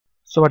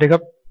สวัสดีครั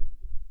บ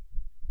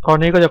ตอน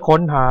นี้ก็จะค้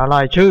นหาร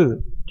ายชื่อ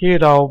ที่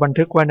เราบัน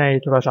ทึกไว้ใน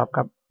โทรศัพท์ค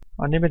รับ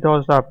อันนี้เป็นโทร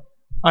ศัพท์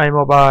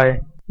iMobile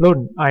รุ่น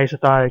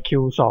iStyle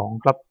Q2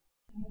 ครับ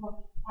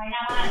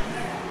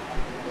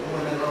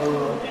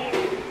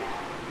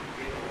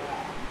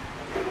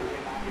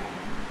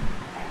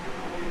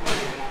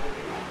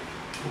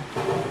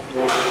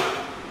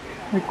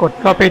ให้กด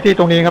เข้าไปที่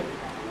ตรงนี้ครับ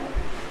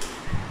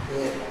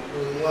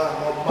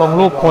ตรง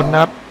รูปคนน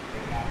ะครับ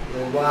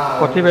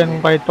กดที่เป็น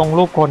ไปตรง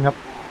รูปคนครับ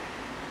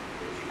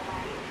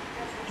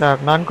จาก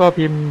นั้นก็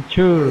พิมพ์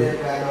ชื่อ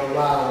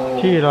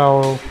ที่เรา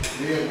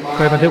เค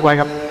ยบันทึกไว้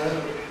ครับ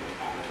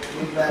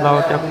เรา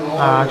จะ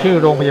หาชื่อ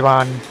โรงพยาบา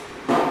ล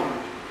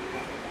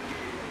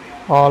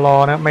พอรอ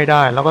นะไม่ไ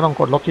ด้เราก็ต้อง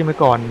กดลบที่ไว้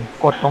ก่อน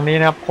กดตรงนี้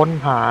นะครับค้น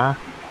หา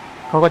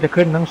เขาก็จะ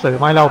ขึ้นหนังสือ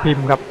มาให้เราพิม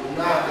พ์ครับ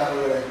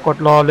กด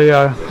รอเรือ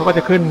เขาก็จ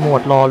ะขึ้นหมว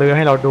ดรอเรือใ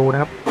ห้เราดูน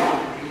ะครับ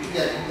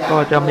ก็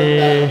จะมี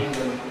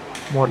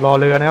หมวดรอ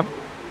เรือนะครับ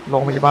โร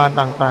งพยาบาล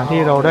ต่างๆที่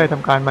เราได้ท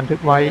ำการบันทึก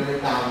ไว้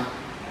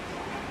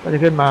ก็จะ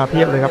ขึ้นมาเ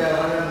พียบเลยครับ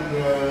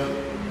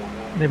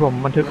นี่ผม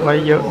บันทึกไว้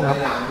เยอะนะครับ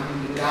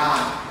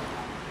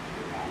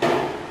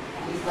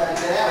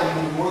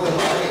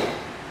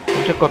ผ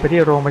มจะกดไป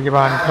ที่โรงพยาบ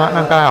าลพระ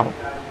นั่งเกล้า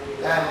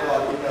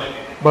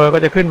เบอร์ก็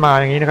จะขึ้นมา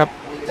อย่างนี้นะครับ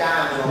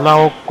เรา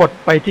กด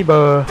ไปที่เบ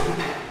อร์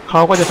เข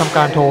าก็จะทำก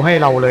ารโทรให้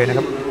เราเลยนะค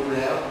รับ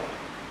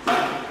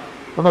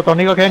สำหรับตอน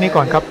นี้ก็แค่นี้ก่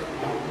อนครับ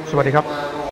สวัสดีครับ